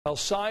Well,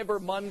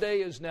 Cyber Monday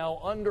is now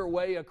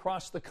underway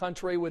across the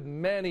country with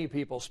many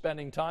people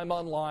spending time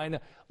online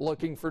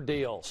looking for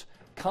deals.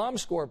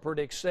 ComScore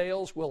predicts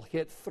sales will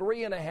hit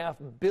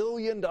 $3.5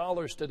 billion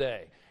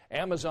today.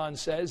 Amazon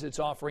says it's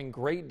offering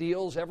great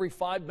deals every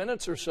 5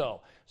 minutes or so.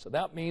 So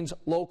that means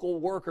local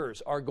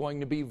workers are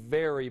going to be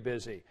very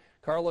busy.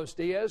 Carlos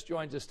Diaz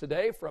joins us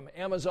today from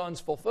Amazon's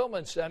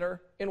Fulfillment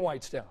Center in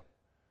Whitestown.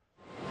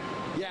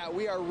 Yeah,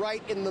 we are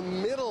right in the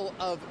middle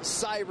of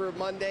Cyber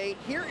Monday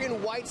here in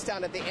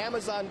Whitestown at the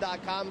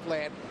Amazon.com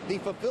plant, the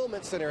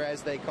fulfillment center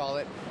as they call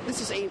it.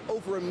 This is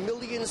over 1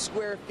 million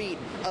square feet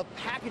of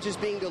packages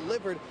being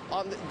delivered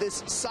on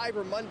this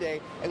Cyber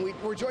Monday. And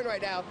we're joined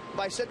right now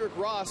by Cedric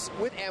Ross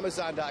with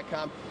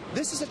Amazon.com.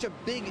 This is such a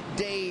big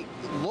day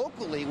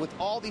locally with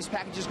all these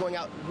packages going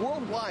out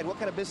worldwide. What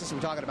kind of business are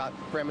we talking about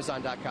for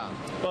Amazon.com?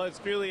 Well, it's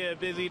really a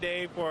busy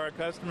day for our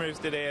customers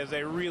today as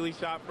they really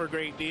shop for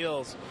great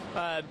deals.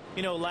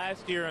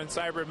 Last year on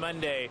Cyber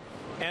Monday,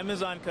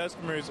 Amazon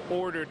customers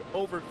ordered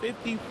over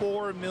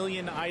 54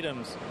 million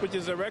items, which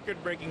is a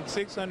record-breaking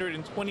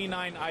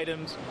 629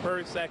 items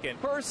per second.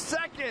 Per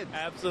second?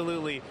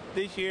 Absolutely.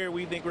 This year,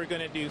 we think we're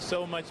going to do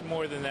so much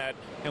more than that,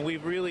 and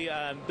we've really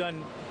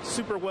done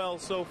super well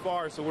so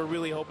far, so we're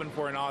really hoping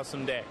for an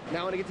awesome day.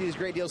 Now I want to get to these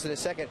great deals in a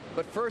second,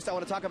 but first I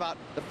want to talk about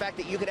the fact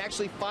that you can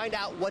actually find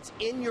out what's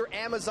in your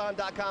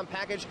Amazon.com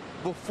package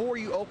before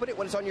you open it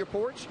when it's on your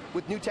porch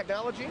with new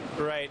technology.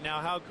 Right. Now,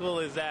 how cool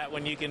is that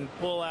when you can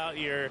pull out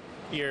your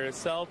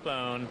cell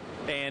phone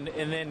and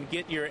then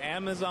get your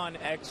Amazon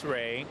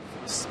X-ray,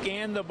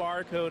 scan the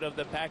barcode of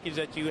the package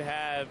that you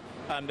have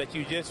that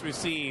you just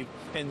received,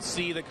 and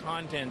see the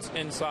contents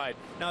inside.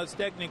 Now, it's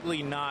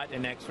technically not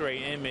an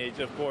X-ray image,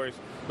 of course,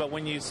 but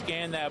when you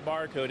scan that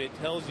barcode, it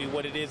tells you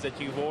what it is that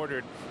you've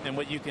ordered and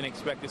what you can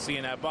expect to see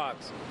in that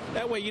box.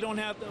 That way, you don't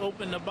have to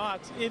open the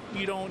box if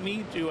you don't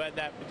need to at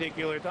that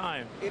particular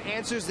time. It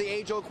answers the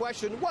age-old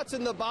question, what's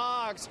in the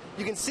box?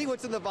 You can see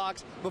what's in the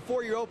box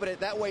before you open it.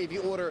 That way, if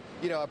you order,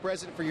 a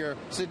present for your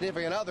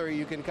significant other,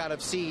 you can kind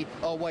of see,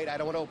 oh, wait, I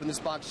don't want to open this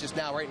box just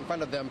now right in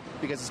front of them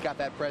because it's got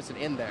that present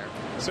in there.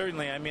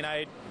 Certainly. I mean,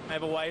 I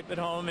have a wife at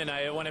home, and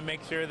I want to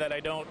make sure that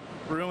I don't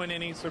ruin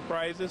any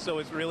surprises, so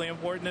it's really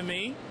important to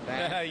me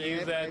that I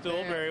use that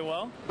tool very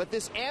well. But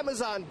this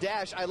Amazon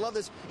Dash, I love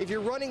this. If you're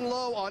running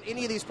low on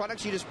any of these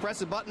products, you just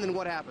press a button, and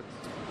what happens?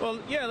 Well,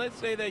 yeah, let's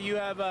say that you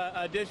have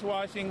a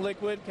dishwashing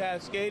liquid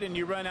Cascade, and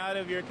you run out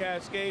of your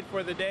Cascade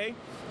for the day,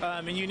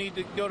 and you need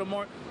to go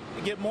to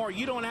get more.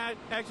 You don't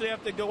actually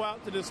have to go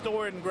out to the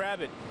store and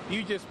grab it.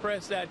 You just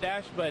press that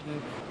dash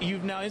button.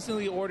 You've now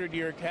instantly ordered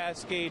your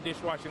Cascade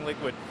dishwashing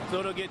liquid, so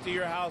it'll get to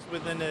your house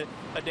within a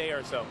day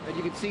or so. And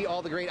you can see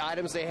all the great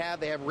items they have.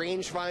 They have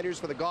range finders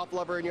for the golf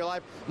lover in your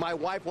life. My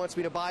wife wants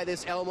me to buy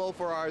this Elmo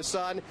for our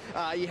son.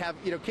 You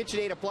have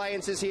KitchenAid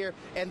appliances here,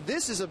 and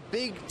this is a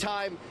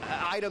big-time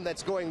item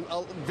that's going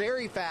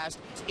very fast.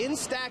 It's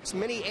Instax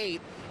Mini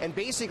 8, and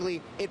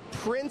basically it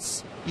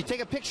prints. You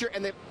take a picture,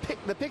 and the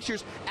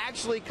pictures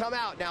actually come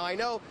out. Now, I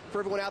know for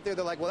everyone out there,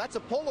 they're like, well, that's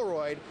a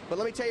Polaroid, but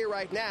let me tell you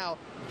right now,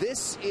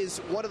 this is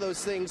one of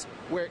those things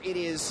where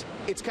it's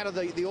kind of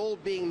the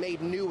old being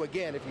made new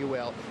again, if you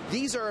will.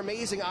 These are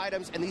amazing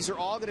items, and these are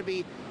all going to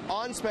be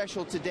on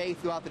special today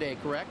throughout the day,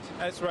 correct?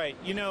 That's right.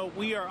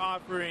 We are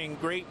offering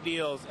great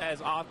deals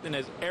as often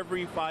as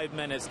every 5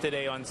 minutes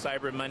today on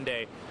Cyber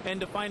Monday.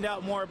 And to find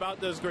out more about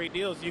those great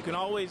deals, you can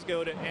always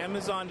go to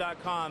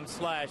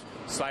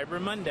Amazon.com/Cyber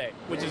Monday,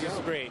 which is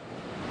just great.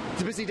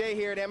 It's a busy day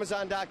here at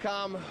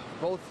Amazon.com.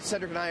 Both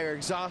Cedric and I are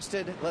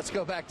exhausted. Let's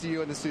go back to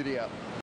you in the studio.